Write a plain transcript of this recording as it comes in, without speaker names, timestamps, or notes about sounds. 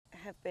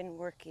have been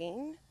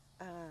working,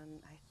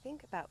 I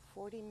think about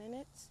 40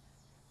 minutes,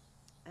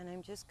 and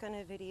I'm just going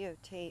to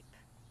videotape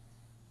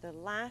the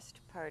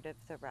last part of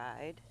the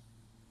ride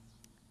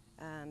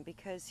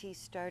because he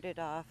started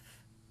off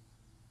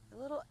a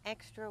little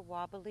extra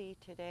wobbly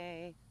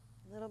today,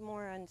 a little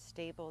more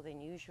unstable than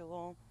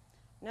usual.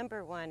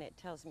 Number one, it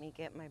tells me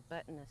get my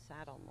butt in the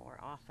saddle more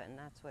often.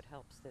 That's what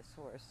helps this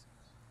horse.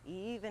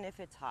 Even if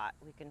it's hot,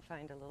 we can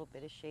find a little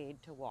bit of shade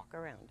to walk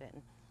around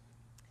in.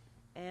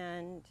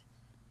 And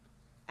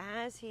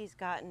as he's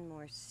gotten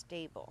more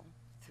stable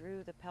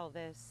through the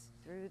pelvis,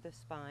 through the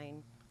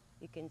spine,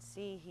 you can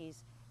see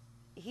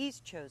he's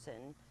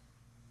chosen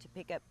to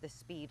pick up the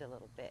speed a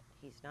little bit.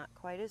 He's not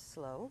quite as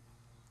slow.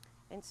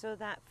 And so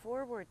that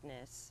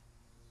forwardness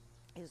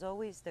is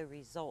always the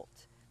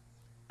result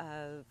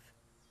of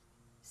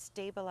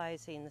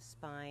stabilizing the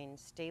spine,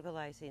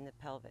 stabilizing the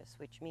pelvis,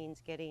 which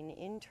means getting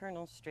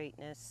internal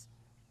straightness,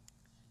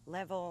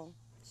 level,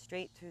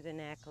 straight through the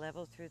neck,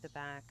 level through the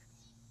back,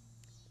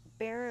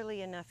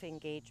 barely enough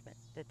engagement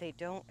that they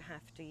don't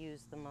have to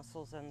use the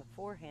muscles on the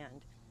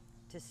forehand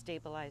to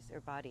stabilize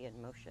their body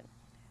in motion.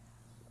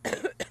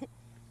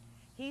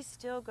 He's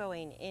still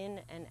going in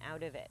and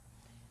out of it.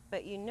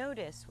 But you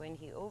notice when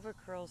he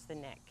overcurls the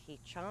neck, he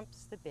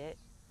chomps the bit,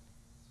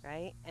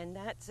 right? And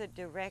that's a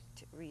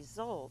direct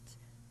result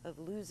of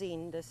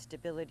losing the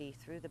stability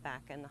through the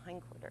back and the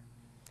hindquarter.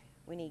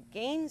 When he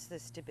gains the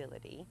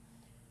stability,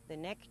 the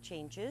neck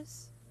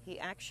changes. He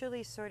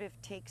actually sort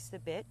of takes the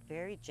bit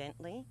very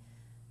gently.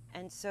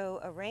 And so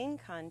a rein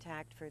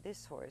contact for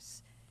this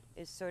horse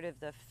is sort of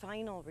the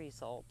final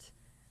result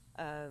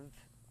of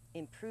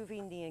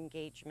improving the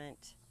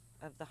engagement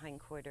of the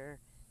hindquarter,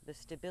 the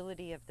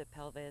stability of the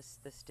pelvis,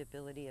 the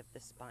stability of the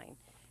spine.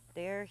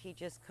 There, he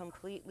just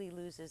completely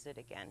loses it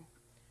again,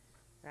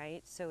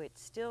 right? So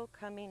it's still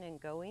coming and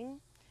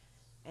going,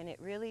 and it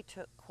really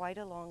took quite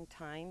a long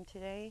time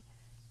today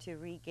to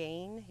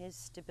regain his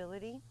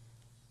stability.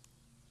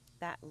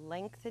 That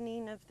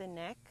lengthening of the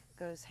neck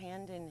goes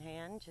hand in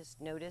hand.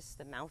 Just notice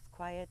the mouth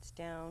quiets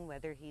down,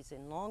 whether he's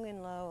in long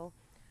and low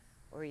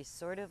or he's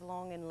sort of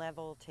long and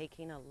level,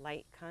 taking a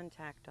light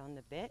contact on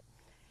the bit.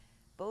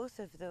 Both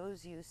of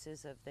those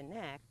uses of the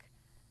neck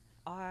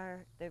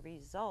are the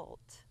result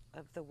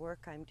of the work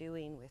I'm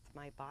doing with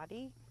my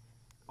body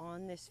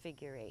on this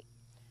figure eight.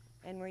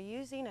 And we're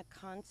using a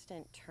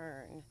constant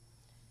turn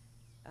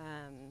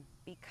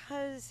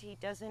because he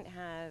doesn't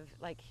have,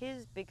 like,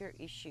 his bigger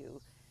issue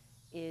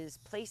is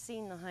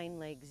placing the hind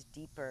legs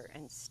deeper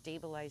and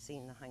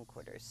stabilizing the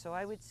hindquarters. So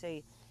I would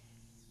say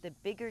the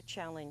bigger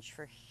challenge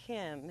for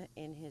him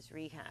in his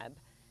rehab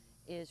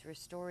is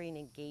restoring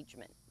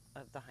engagement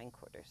of the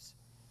hindquarters.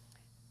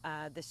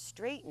 The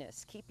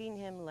straightness, keeping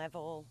him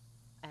level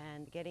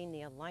and getting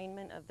the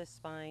alignment of the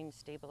spine,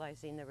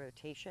 stabilizing the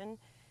rotation,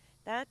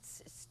 that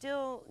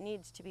still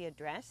needs to be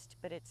addressed,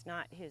 but it's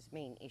not his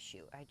main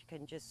issue. I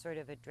can just sort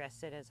of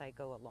address it as I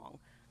go along.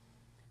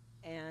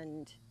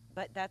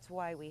 But that's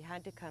why we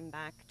had to come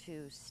back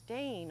to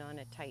staying on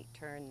a tight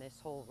turn this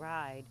whole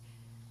ride,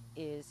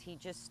 is he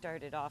just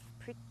started off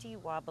pretty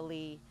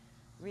wobbly,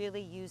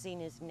 really using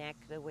his neck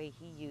the way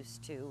he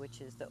used to,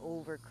 which is the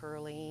over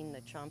curling,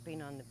 the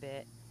chomping on the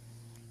bit.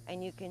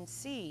 And you can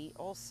see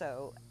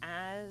also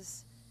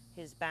as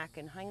his back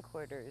and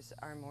hindquarters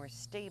are more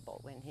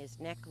stable, when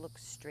his neck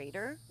looks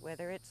straighter,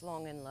 whether it's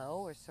long and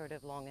low or sort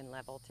of long and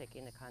level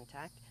taking the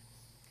contact,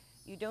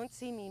 you don't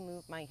see me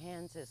move my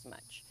hands as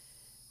much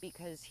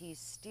because he's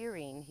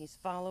steering, he's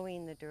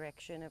following the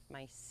direction of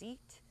my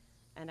seat,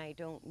 and I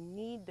don't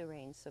need the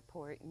rein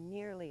support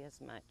nearly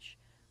as much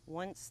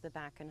once the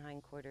back and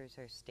hindquarters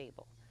are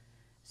stable.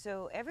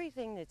 So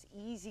everything that's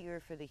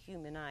easier for the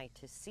human eye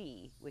to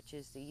see, which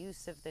is the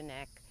use of the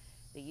neck,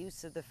 the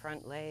use of the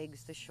front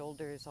legs, the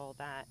shoulders, all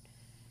that,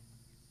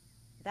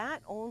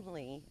 that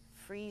only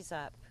frees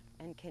up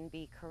and can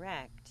be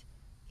correct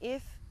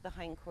if the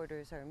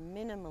hindquarters are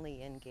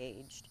minimally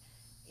engaged,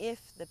 if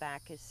the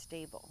back is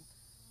stable,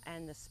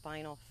 and the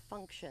spinal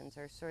functions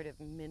are sort of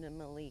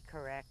minimally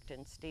correct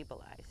and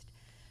stabilized.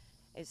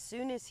 As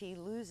soon as he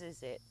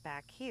loses it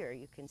back here,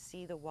 you can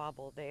see the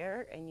wobble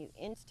there, and you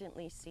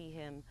instantly see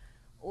him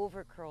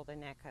overcurl the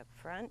neck up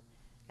front,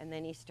 and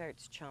then he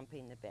starts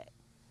chomping the bit.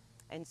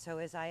 And so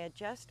as I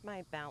adjust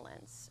my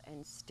balance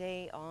and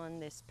stay on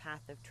this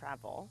path of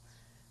travel,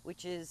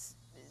 which is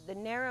the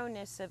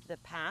narrowness of the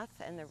path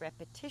and the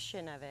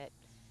repetition of it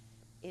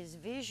is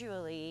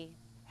visually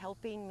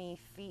helping me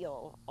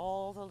feel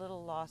all the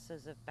little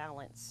losses of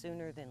balance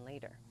sooner than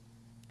later.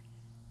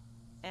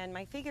 And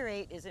my figure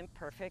eight isn't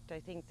perfect. I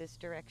think this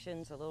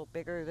direction's a little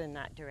bigger than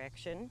that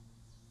direction,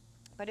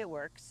 but it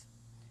works.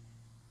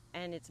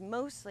 And it's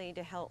mostly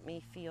to help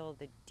me feel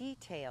the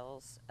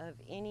details of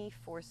any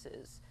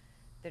forces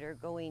that are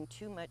going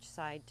too much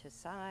side to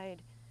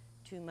side,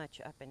 too much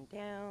up and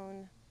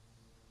down,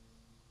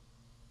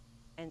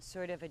 and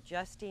sort of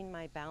adjusting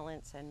my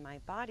balance and my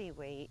body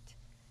weight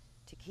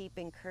to keep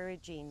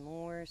encouraging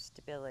more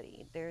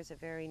stability. There's a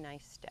very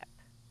nice step,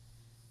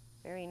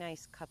 very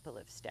nice couple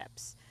of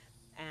steps.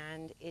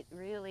 And it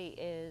really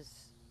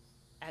is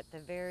at the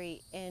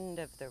very end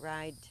of the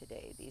ride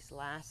today, these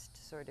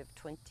last sort of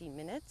 20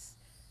 minutes,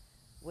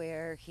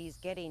 where he's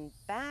getting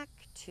back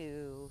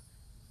to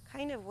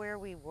kind of where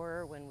we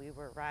were when we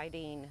were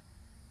riding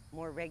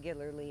more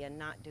regularly and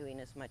not doing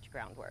as much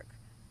groundwork.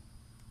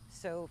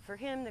 So for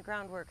him, the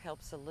groundwork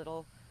helps a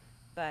little,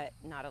 but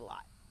not a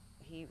lot.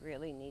 He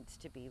really needs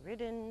to be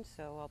ridden,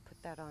 so I'll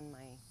put that on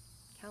my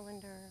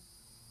calendar,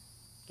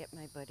 get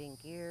my budding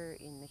gear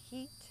in the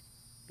heat,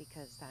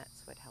 because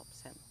that's what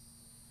helps him.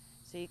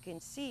 So you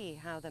can see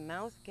how the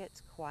mouth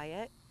gets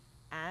quiet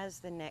as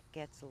the neck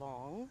gets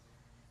long,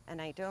 and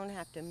I don't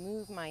have to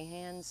move my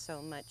hands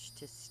so much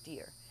to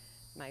steer.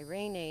 My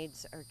rein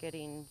aids are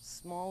getting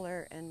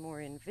smaller and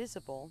more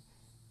invisible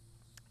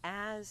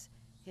as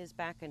his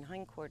back and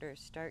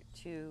hindquarters start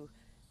to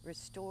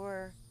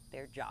restore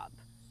their job,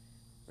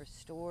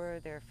 restore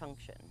their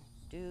function,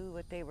 do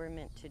what they were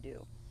meant to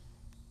do,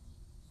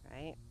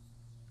 right?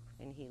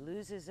 And he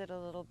loses it a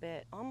little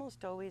bit,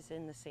 almost always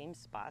in the same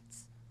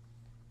spots.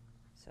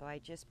 So I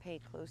just pay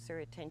closer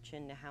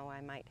attention to how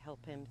I might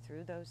help him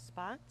through those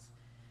spots.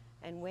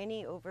 And when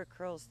he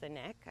overcurls the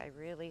neck, I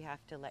really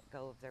have to let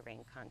go of the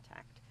rein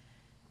contact.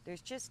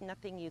 There's just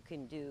nothing you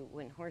can do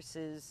when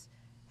horses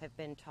have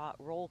been taught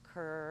roll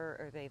cur,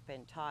 or they've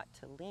been taught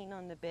to lean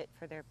on the bit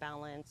for their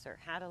balance, or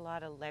had a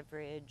lot of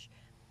leverage.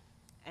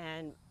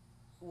 And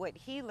what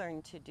he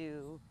learned to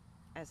do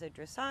as a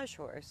dressage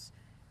horse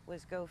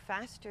was go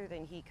faster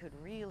than he could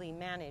really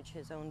manage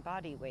his own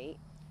body weight,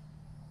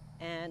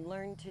 and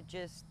learn to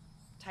just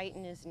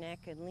tighten his neck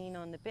and lean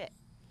on the bit.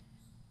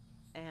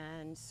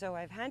 And so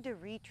I've had to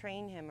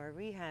retrain him or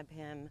rehab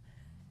him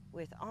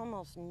with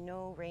almost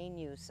no rein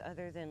use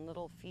other than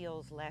little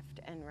feels left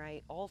and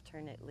right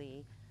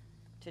alternately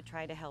to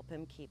try to help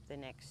him keep the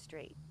neck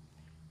straight.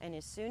 And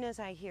as soon as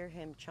I hear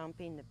him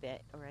chomping the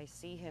bit or I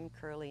see him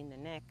curling the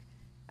neck,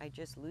 I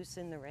just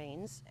loosen the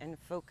reins and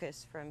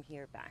focus from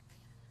here back.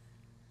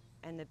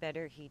 And the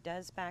better he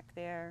does back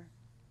there,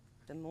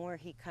 the more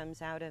he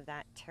comes out of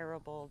that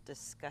terrible,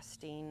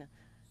 disgusting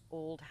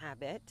old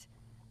habit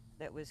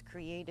that was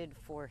created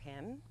for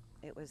him.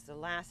 It was the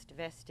last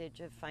vestige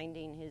of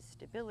finding his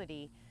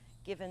stability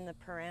given the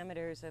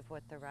parameters of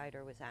what the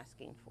rider was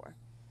asking for.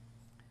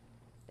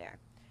 There.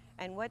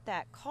 And what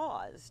that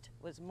caused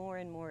was more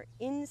and more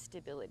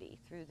instability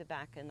through the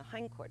back and the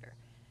hindquarter.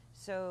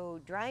 So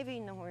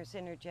driving the horse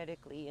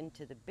energetically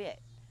into the bit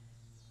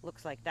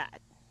looks like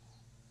that.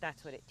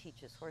 That's what it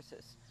teaches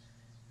horses,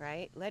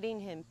 right? Letting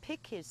him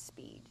pick his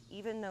speed,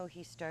 even though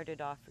he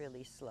started off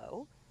really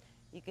slow.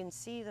 You can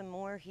see the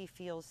more he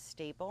feels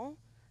stable,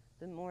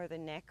 the more the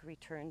neck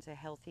returns a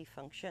healthy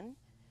function,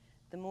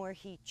 the more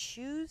he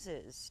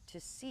chooses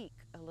to seek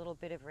a little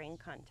bit of rein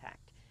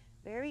contact.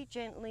 Very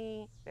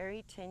gently,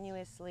 very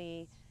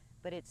tenuously,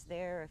 but it's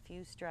there a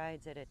few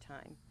strides at a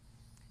time,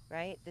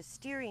 right? The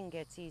steering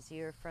gets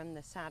easier from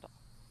the saddle.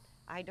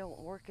 I don't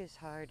work as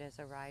hard as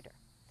a rider.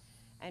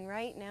 And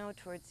right now,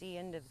 towards the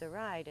end of the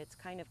ride, it's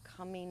kind of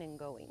coming and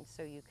going,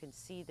 so you can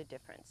see the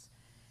difference.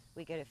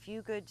 We get a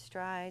few good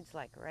strides,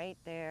 like right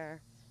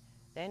there.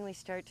 Then we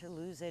start to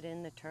lose it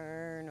in the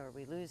turn, or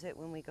we lose it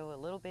when we go a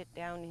little bit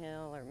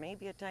downhill, or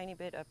maybe a tiny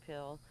bit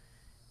uphill,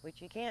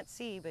 which you can't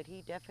see, but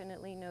he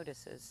definitely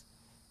notices.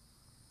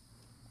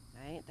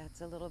 Right,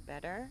 that's a little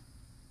better,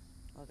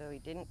 although he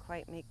didn't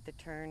quite make the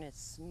turn as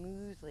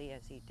smoothly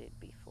as he did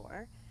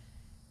before.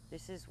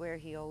 This is where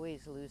he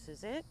always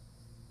loses it.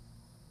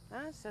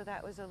 So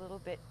that was a little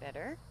bit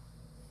better,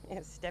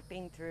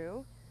 stepping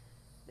through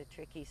the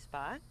tricky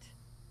spot.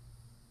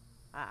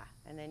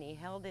 And then he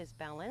held his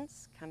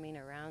balance coming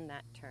around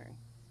that turn,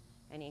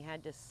 and he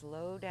had to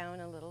slow down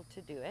a little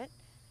to do it.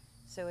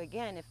 So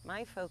again, if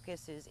my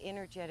focus is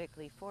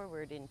energetically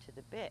forward into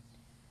the bit,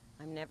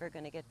 I'm never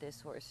going to get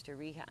this horse to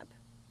rehab,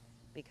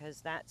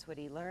 because that's what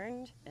he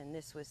learned, and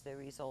this was the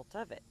result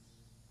of it.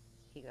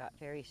 He got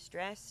very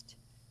stressed.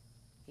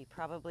 He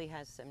probably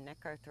has some neck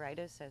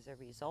arthritis as a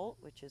result,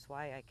 which is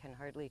why I can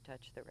hardly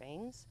touch the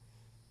reins.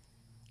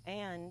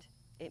 And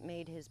it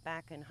made his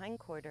back and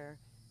hindquarter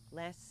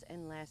less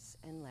and less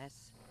and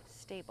less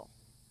stable.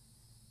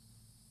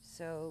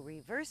 So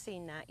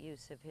reversing that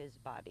use of his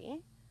body,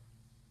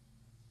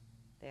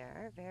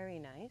 there, very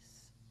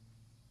nice,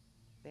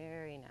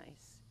 very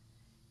nice.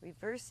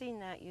 Reversing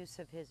that use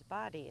of his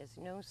body is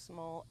no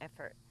small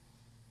effort,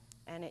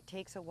 and it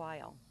takes a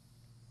while.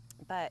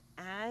 But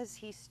as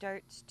he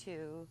starts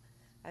to,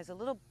 I was a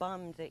little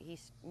bummed that he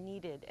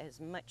needed as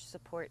much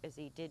support as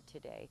he did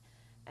today,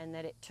 and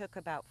that it took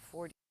about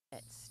 40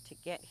 minutes to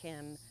get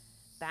him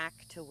back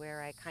to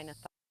where I kind of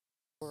thought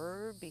we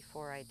were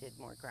before I did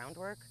more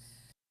groundwork.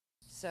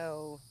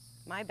 So,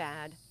 my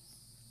bad.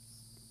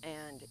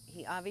 And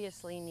he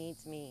obviously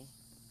needs me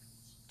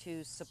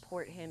to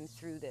support him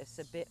through this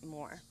a bit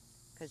more,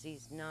 because he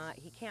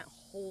can't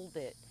hold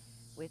it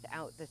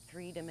without the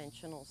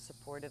three-dimensional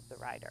support of the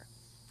rider,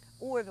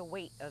 or the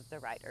weight of the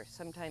rider.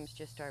 Sometimes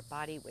just our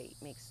body weight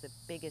makes the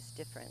biggest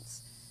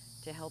difference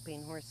to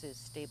helping horses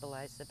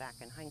stabilize the back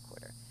and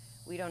hindquarter.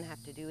 We don't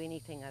have to do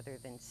anything other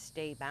than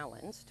stay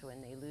balanced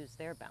when they lose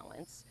their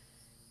balance.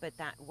 but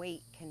that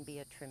weight can be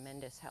a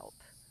tremendous help.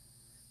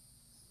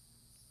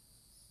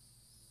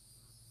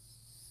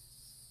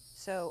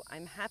 So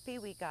I'm happy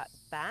we got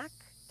back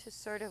to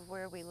sort of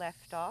where we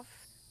left off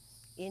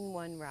in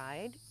one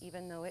ride,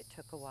 even though it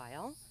took a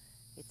while.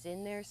 It's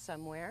in there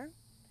somewhere,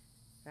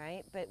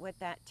 right? But what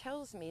that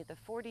tells me, the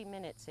 40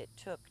 minutes it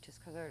took to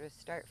sort of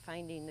start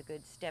finding the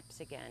good steps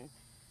again,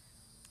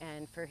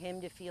 and for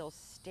him to feel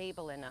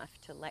stable enough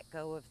to let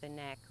go of the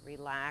neck,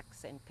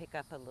 relax, and pick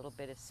up a little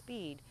bit of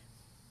speed,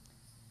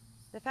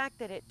 the fact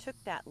that it took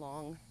that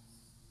long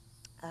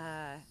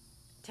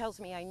tells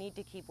me I need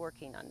to keep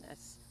working on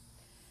this,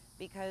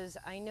 because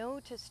I know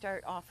to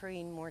start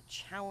offering more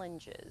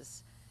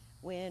challenges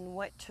when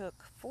what took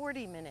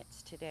 40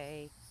 minutes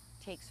today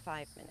takes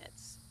 5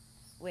 minutes.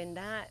 When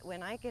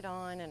I get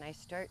on and I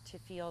start to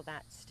feel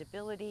that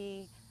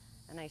stability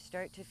and I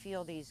start to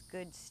feel these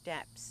good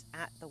steps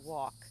at the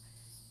walk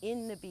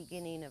in the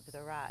beginning of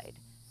the ride,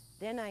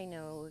 then I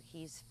know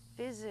he's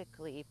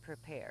physically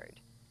prepared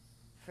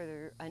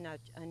for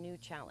a new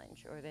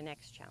challenge or the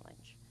next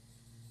challenge.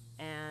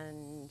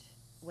 And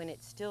when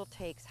it still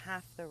takes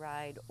half the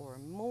ride or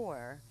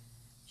more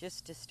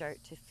just to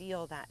start to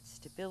feel that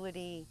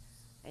stability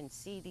and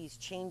see these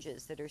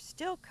changes that are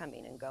still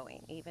coming and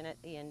going even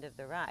at the end of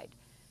the ride,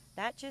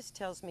 that just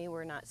tells me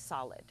we're not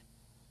solid,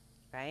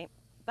 right?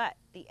 But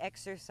the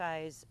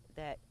exercise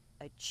that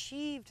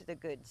achieved the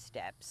good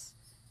steps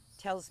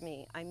tells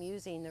me I'm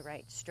using the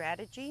right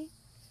strategy.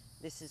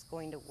 This is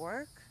going to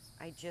work.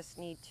 I just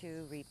need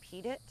to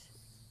repeat it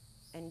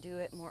and do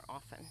it more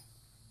often.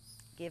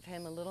 Give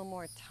him a little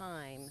more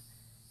time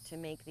to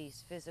make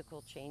these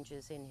physical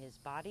changes in his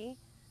body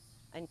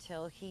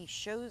until he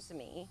shows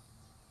me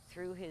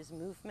through his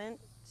movement,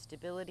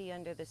 stability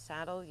under the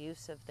saddle,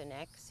 use of the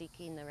neck,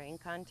 seeking the rein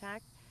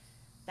contact.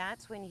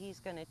 That's when he's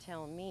going to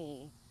tell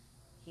me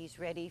he's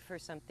ready for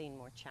something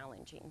more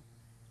challenging.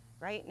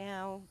 Right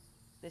now,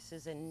 this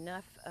is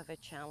enough of a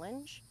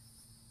challenge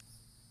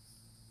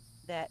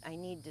that I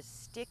need to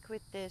stick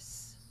with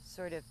this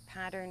sort of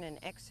pattern and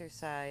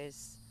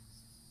exercise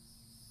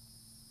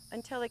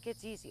until it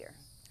gets easier.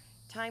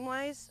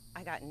 Time-wise,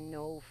 I got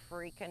no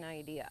freaking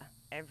idea.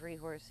 Every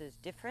horse is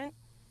different.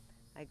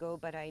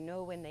 But I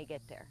know when they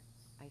get there.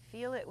 I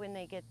feel it when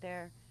they get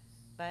there,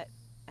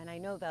 and I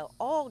know they'll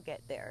all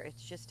get there.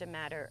 It's just a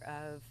matter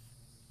of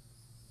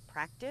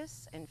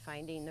practice and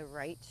finding the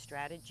right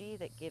strategy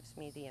that gives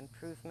me the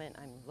improvement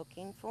I'm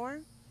looking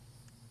for.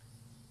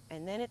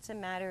 And then it's a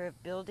matter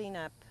of building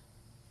up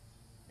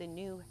the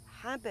new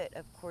habit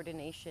of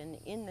coordination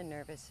in the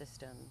nervous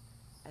system,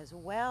 as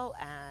well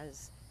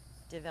as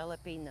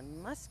developing the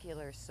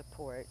muscular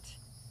support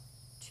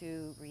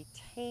to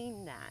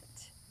retain that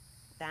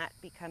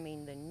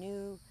becoming the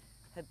new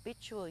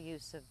habitual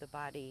use of the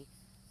body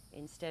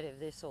instead of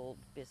this old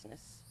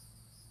business.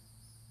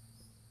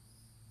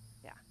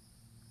 Yeah.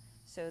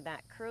 So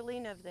that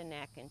curling of the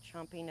neck and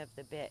chomping of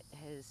the bit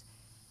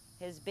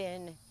has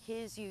been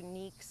his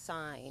unique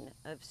sign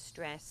of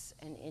stress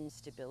and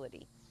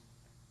instability.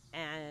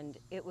 And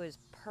it was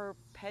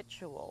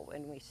perpetual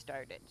when we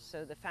started.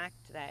 So the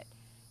fact that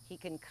he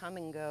can come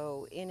and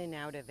go in and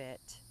out of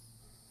it,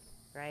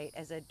 right,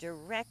 as a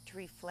direct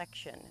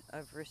reflection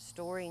of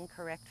restoring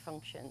correct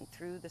function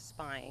through the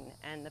spine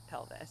and the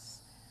pelvis,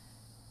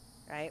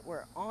 right?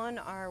 We're on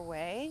our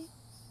way,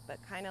 but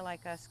kind of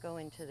like us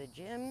going to the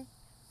gym,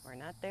 we're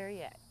not there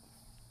yet.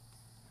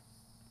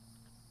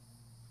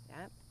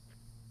 Yeah.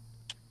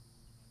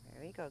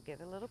 There we go.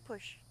 Give a little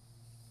push.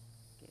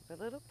 Give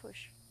a little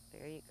push.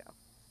 There you go.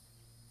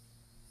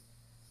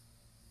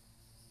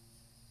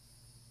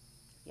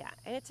 Yeah,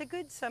 and it's a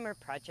good summer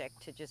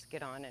project to just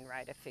get on and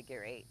ride a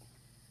figure eight.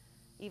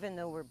 Even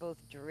though we're both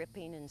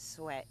dripping in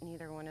sweat,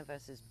 neither one of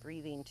us is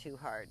breathing too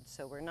hard.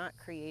 So we're not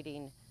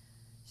creating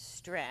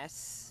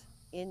stress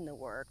in the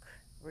work.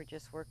 We're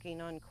just working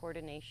on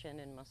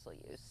coordination and muscle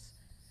use.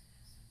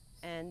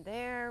 And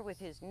there, with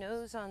his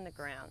nose on the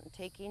ground,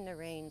 taking the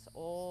reins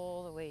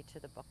all the way to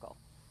the buckle,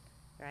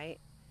 right?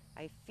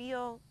 I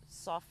feel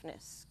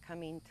softness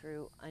coming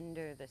through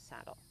under the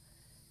saddle.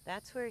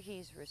 That's where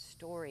he's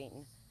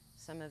restoring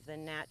some of the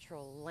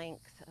natural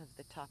length of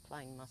the top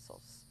line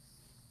muscles.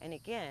 And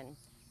again,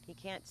 he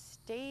can't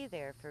stay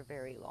there for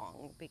very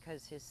long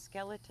because his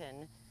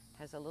skeleton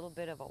has a little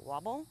bit of a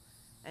wobble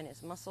and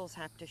his muscles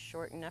have to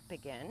shorten up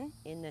again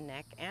in the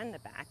neck and the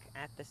back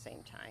at the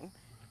same time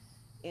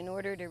in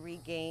order to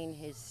regain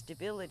his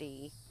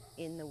stability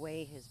in the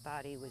way his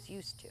body was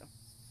used to.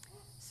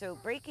 So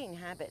breaking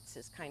habits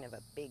is kind of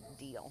a big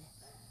deal.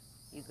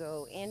 You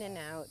go in and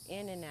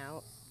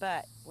out,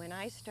 but when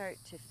I start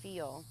to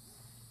feel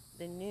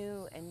the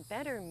new and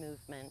better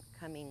movement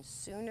coming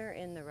sooner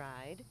in the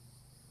ride,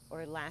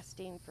 or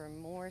lasting for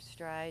more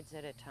strides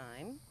at a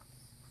time,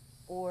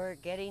 or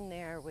getting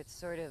there with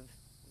sort of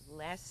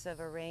less of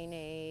a rein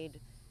aid,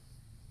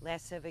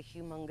 less of a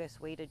humongous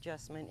weight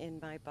adjustment in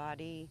my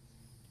body,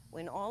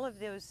 when all of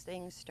those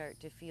things start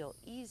to feel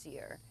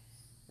easier,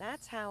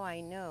 that's how I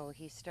know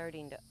he's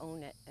starting to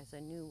own it as a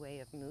new way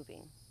of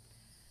moving.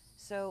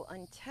 So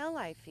until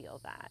I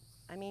feel that,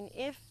 I mean,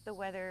 if the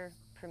weather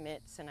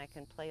permits and I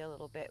can play a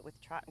little bit with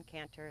trot and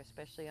canter,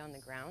 especially on the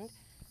ground,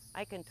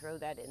 I can throw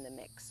that in the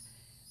mix.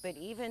 But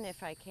even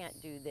if I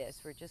can't do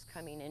this, we're just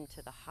coming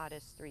into the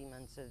hottest 3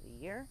 months of the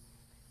year.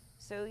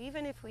 So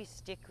even if we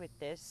stick with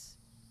this,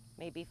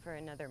 maybe for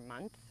another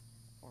month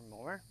or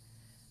more,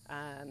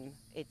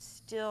 it's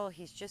still,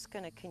 he's just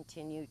going to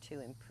continue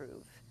to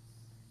improve,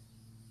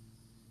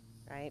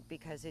 right?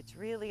 Because it's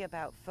really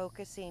about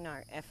focusing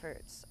our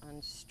efforts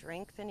on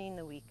strengthening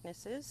the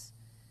weaknesses,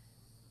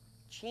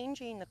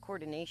 changing the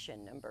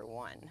coordination, number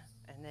one,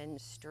 and then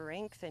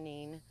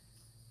strengthening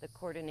the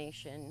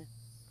coordination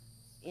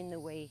in the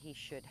way he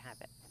should have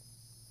it.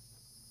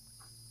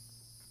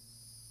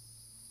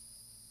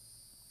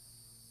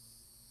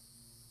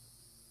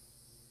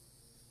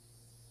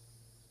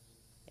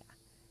 Yeah,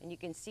 and you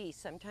can see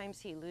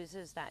sometimes he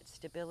loses that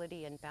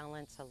stability and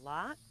balance a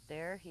lot.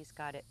 There, he's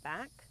got it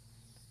back.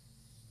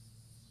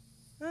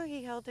 Oh,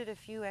 he held it a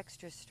few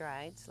extra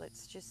strides.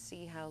 Let's just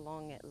see how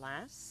long it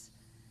lasts.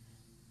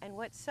 And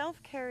what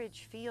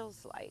self-carriage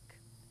feels like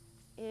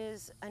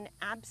is an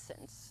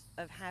absence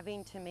of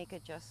having to make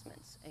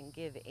adjustments and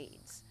give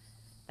aids.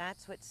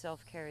 That's what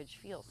self-carriage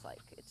feels like.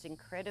 It's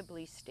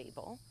incredibly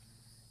stable.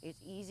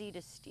 It's easy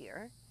to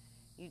steer.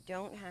 You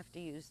don't have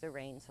to use the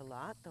reins a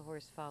lot. The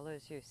horse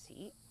follows your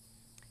seat.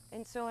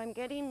 And so I'm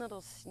getting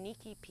little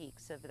sneaky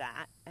peeks of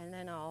that, and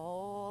then a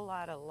whole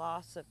lot of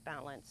loss of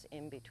balance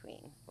in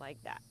between,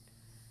 like that,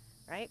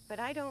 right? But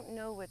I don't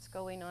know what's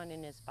going on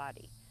in his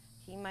body.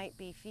 He might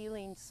be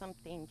feeling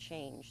something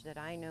change that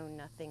I know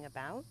nothing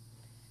about.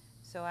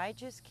 So I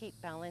just keep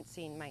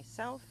balancing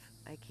myself.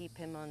 I keep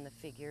him on the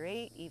figure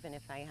 8, even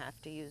if I have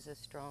to use a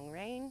strong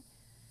rein.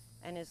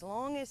 And as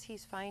long as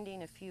he's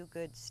finding a few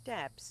good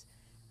steps,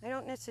 I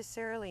don't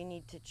necessarily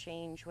need to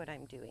change what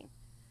I'm doing.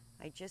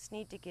 I just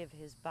need to give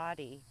his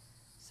body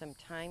some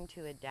time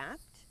to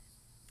adapt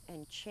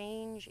and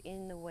change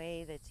in the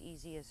way that's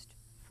easiest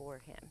for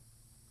him.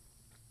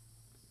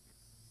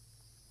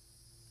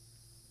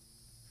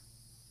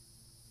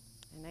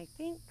 And I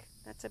think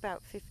that's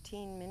about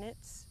 15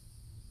 minutes.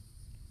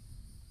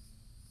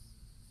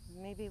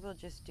 Maybe we'll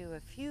just do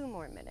a few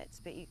more minutes,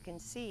 but you can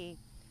see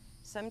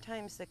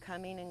sometimes the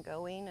coming and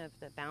going of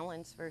the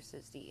balance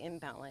versus the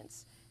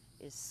imbalance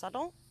is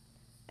subtle,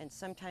 and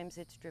sometimes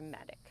it's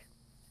dramatic.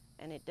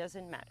 And it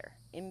doesn't matter.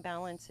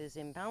 Imbalance is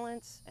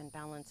imbalance, and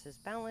balance is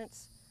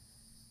balance.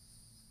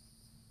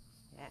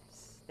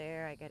 Yes,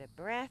 there I get a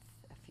breath,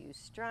 a few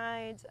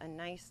strides, a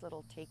nice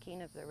little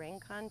taking of the rein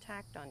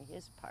contact on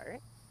his part.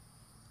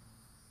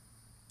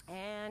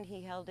 And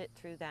he held it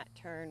through that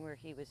turn where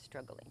he was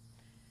struggling.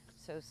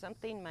 So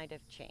something might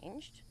have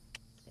changed,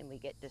 and we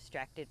get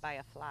distracted by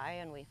a fly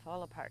and we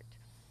fall apart.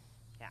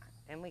 Yeah,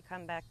 and we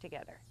come back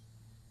together.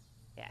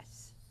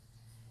 Yes.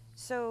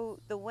 So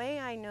the way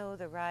I know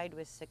the ride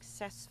was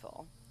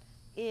successful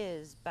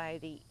is by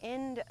the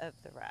end of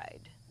the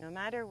ride, no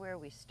matter where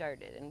we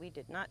started, and we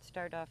did not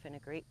start off in a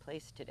great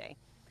place today,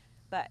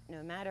 but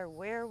no matter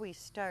where we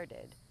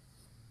started,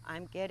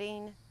 I'm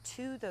getting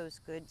to those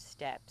good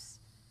steps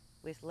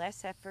with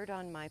less effort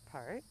on my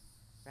part,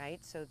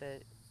 right? So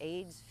the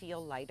aids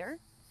feel lighter.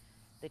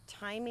 The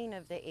timing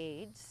of the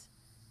aids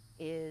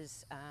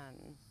is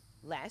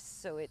less,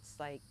 so it's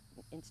like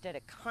instead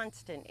of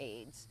constant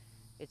aids,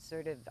 it's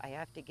sort of, I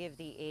have to give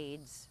the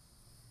aids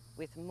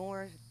with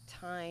more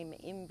time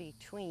in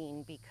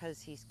between because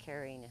he's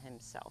carrying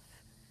himself.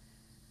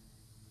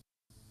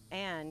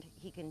 And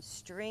he can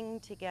string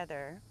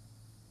together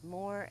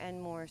more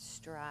and more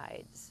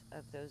strides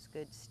of those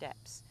good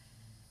steps.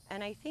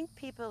 And I think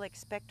people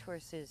expect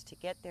horses to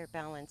get their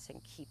balance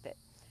and keep it,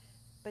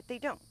 but they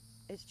don't.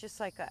 It's just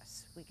like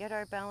us. We get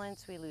our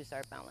balance, we lose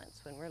our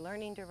balance. When we're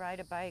learning to ride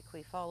a bike,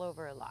 we fall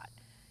over a lot.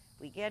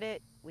 We get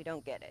it, we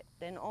don't get it.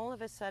 Then all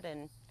of a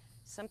sudden,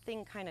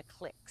 something kind of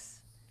clicks,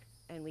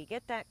 and we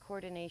get that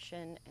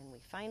coordination, and we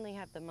finally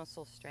have the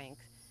muscle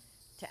strength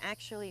to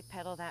actually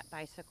pedal that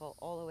bicycle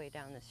all the way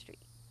down the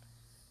street.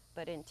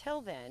 But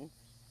until then,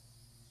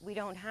 we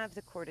don't have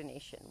the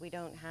coordination. We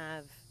don't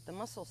have the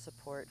muscle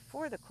support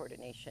for the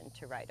coordination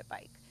to ride a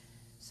bike.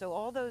 So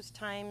all those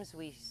times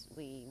we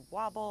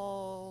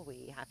wobble,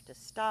 we have to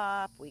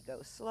stop, we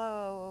go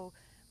slow,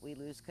 we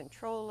lose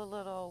control a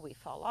little, we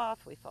fall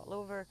off, we fall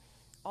over.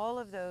 All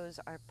of those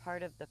are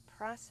part of the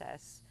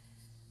process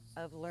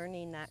of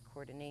learning that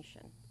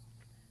coordination.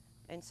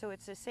 And so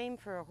it's the same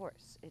for a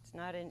horse. It's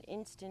not an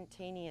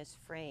instantaneous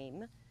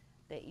frame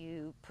that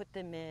you put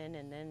them in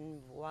and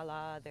then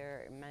voila,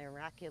 they're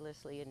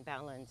miraculously in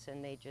balance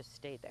and they just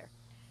stay there.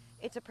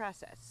 It's a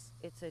process.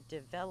 It's a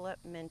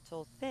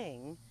developmental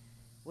thing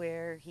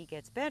where he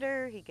gets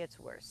better, he gets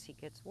worse, he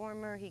gets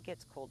warmer, he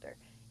gets colder.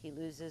 He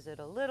loses it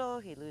a little,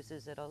 he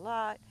loses it a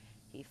lot,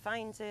 he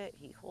finds it,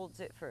 he holds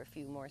it for a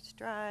few more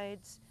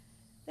strides,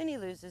 then he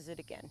loses it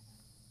again,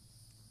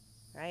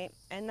 right?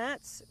 And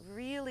that's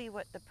really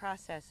what the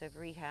process of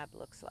rehab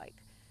looks like.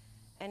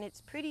 And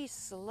it's pretty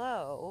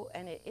slow,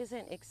 and it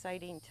isn't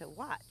exciting to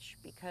watch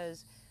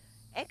because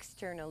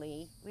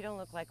externally we don't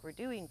look like we're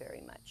doing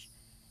very much.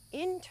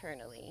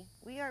 internally,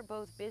 we are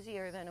both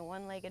busier than a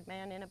one-legged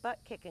man in a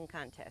butt-kicking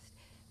contest.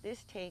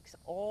 This takes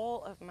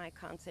all of my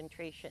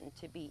concentration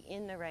to be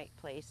in the right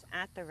place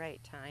at the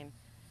right time,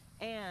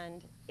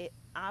 and it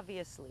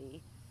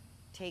obviously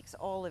takes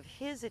all of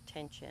his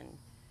attention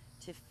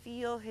to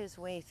feel his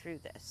way through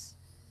this,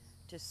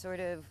 to sort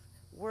of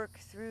work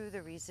through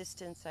the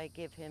resistance I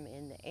give him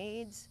in the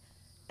aids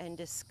and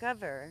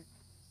discover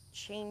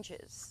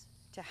changes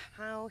to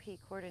how he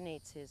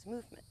coordinates his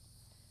movement.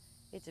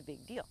 It's a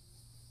big deal,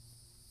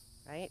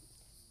 right?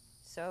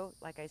 So,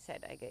 like I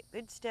said, I get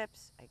good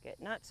steps, I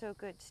get not so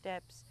good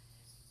steps,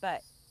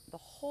 but the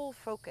whole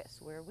focus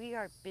where we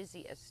are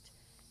busiest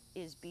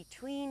is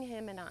between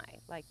him and I,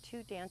 like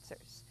two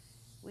dancers.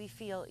 We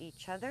feel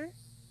each other,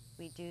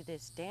 we do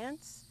this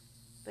dance,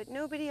 but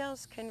nobody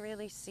else can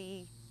really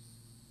see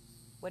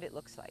what it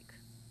looks like.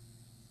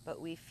 But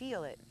we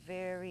feel it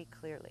very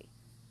clearly,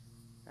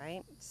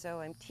 right? So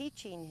I'm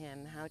teaching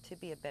him how to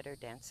be a better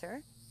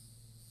dancer,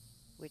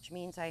 which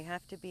means I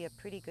have to be a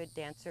pretty good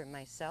dancer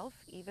myself,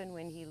 even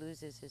when he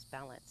loses his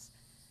balance.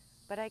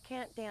 But I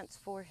can't dance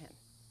for him.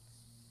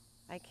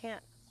 I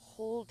can't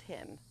hold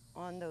him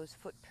on those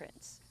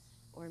footprints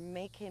or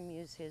make him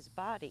use his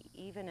body,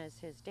 even as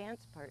his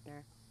dance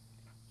partner.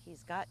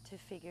 He's got to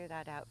figure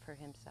that out for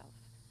himself.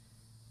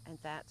 And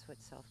that's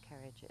what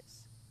self-carriage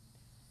is.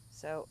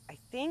 So I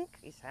think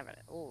he's having,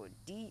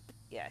 deep,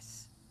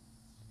 yes,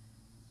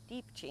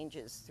 deep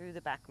changes through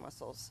the back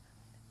muscles.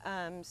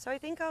 So I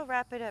think I'll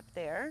wrap it up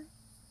there.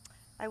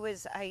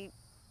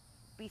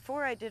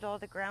 Before I did all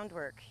the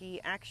groundwork, he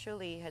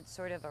actually had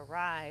sort of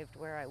arrived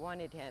where I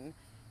wanted him,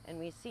 and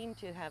we seem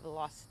to have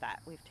lost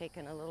that. We've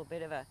taken a little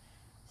bit of a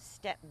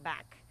step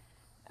back.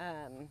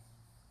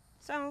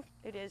 So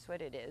it is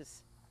what it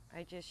is.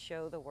 I just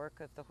show the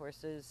work of the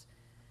horses.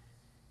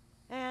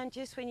 And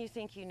just when you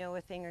think you know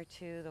a thing or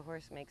two, the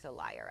horse makes a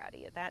liar out of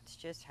you. That's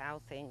just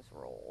how things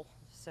roll.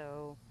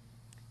 So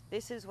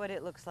this is what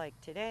it looks like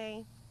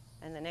today.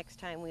 And the next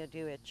time we'll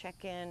do a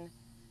check-in,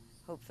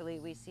 hopefully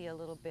we see a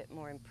little bit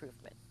more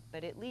improvement.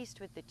 But at least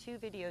with the 2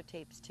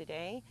 videotapes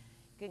today,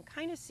 you can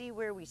kind of see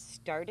where we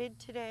started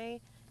today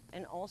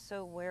and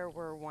also where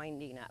we're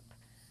winding up,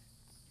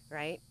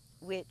 right?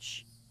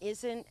 Which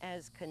isn't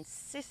as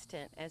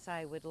consistent as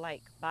I would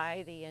like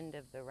by the end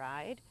of the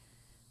ride,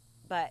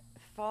 but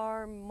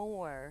far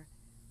more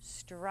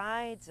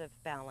strides of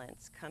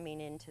balance coming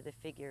into the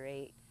figure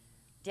 8,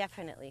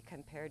 definitely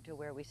compared to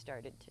where we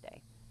started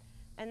today.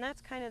 And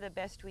that's kind of the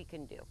best we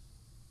can do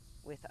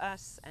with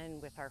us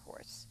and with our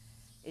horse,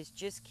 is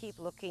just keep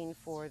looking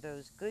for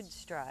those good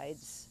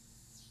strides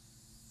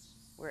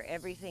where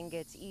everything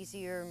gets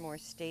easier, more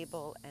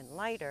stable, and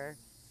lighter,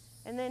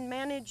 and then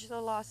manage the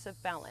loss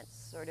of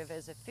balance sort of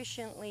as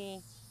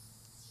efficiently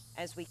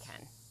as we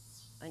can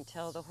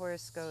until the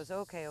horse goes,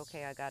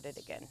 okay, I got it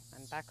again.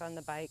 I'm back on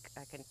the bike.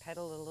 I can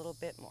pedal a little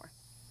bit more.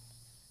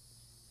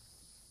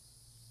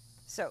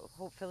 So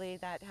hopefully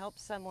that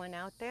helps someone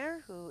out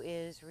there who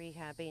is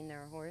rehabbing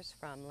their horse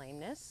from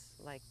lameness,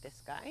 like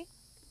this guy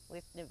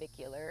with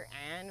navicular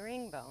and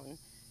ring bone.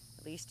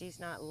 At least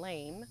he's not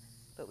lame,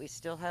 but we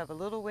still have a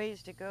little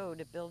ways to go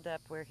to build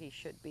up where he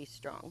should be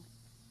strong.